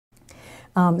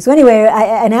So anyway,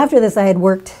 and after this, I had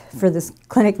worked for this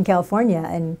clinic in California,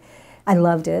 and I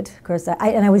loved it. Of course,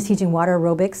 and I was teaching water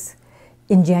aerobics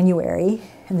in January,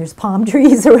 and there's palm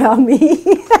trees around me.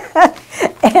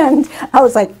 And I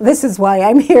was like, this is why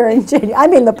I'm here in January.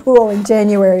 I'm in the pool in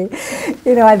January.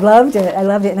 You know, I loved it. I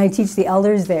loved it. And I teach the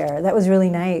elders there. That was really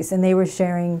nice. And they were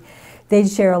sharing, they'd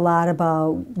share a lot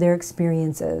about their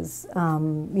experiences.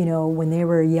 You know, when they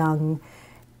were young,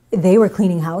 they were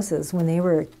cleaning houses. When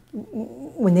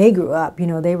they grew up, you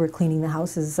know, they were cleaning the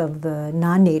houses of the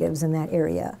non-natives in that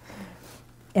area.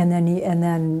 And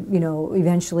then, you know,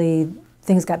 eventually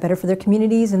things got better for their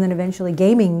communities, and then eventually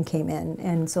gaming came in,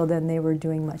 and so then they were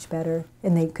doing much better,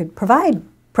 and they could provide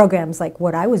programs like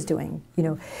what I was doing. You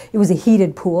know, it was a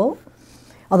heated pool,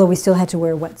 although we still had to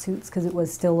wear wetsuits because it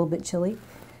was still a little bit chilly,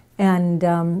 and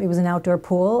it was an outdoor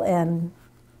pool. And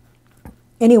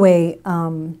anyway,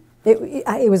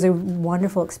 it was a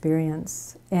wonderful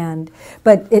experience,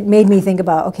 but it made me think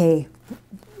about, okay,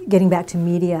 getting back to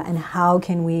media and how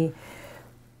can we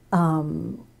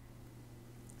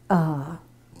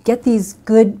get these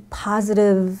good,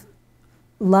 positive,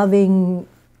 loving,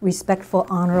 respectful,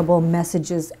 honorable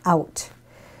messages out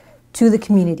to the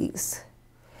communities.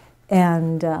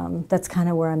 And that's kind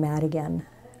of where I'm at again.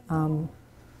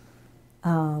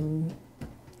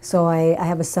 So I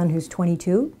have a son who's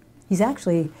 22.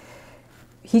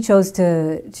 He chose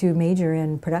to major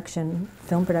in production,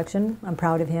 film production. I'm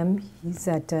proud of him. He's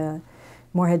at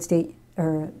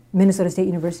Minnesota State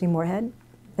University, Moorhead.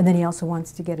 And then he also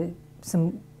wants to get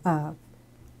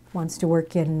wants to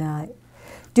work in,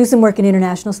 do some work in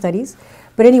international studies.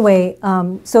 But anyway,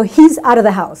 so he's out of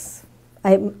the house.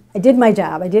 I did my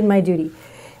job, I did my duty.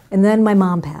 And then my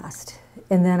mom passed.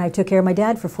 And then I took care of my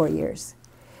dad for 4 years.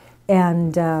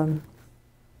 And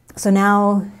so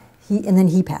now, and then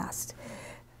he passed.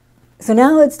 So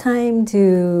now it's time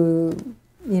to,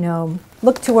 you know,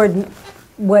 look toward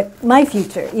what my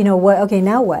future, you know, okay,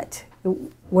 now what?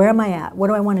 Where am I at? What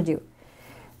do I want to do?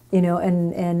 You know,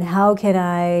 and how can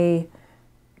I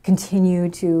continue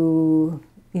to,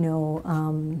 you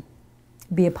know,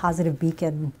 be a positive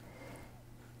beacon,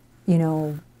 you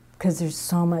know, because there's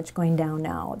so much going down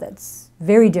now that's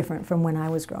very different from when I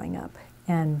was growing up.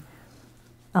 And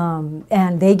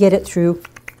they get it through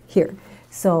here.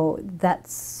 So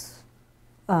that's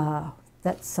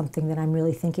something that I'm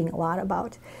really thinking a lot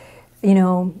about. You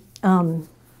know,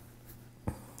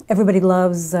 everybody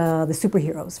loves the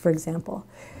superheroes, for example.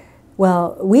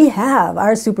 Well, we have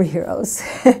our superheroes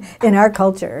in our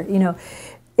culture. You know,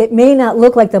 it may not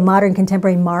look like the modern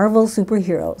contemporary Marvel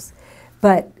superheroes,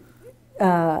 but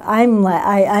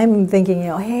I'm thinking, you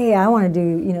know, hey, I want to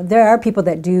do, you know, there are people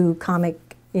that do comic,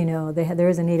 you know, there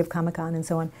is a Native Comic-Con and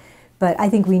so on, but I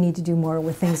think we need to do more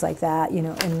with things like that, you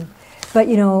know, but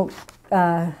you know,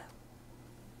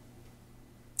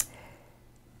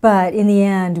 but in the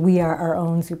end, we are our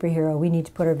own superhero. We need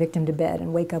to put our victim to bed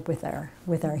and wake up with our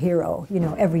hero, you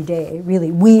know, every day.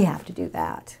 Really, we have to do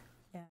that.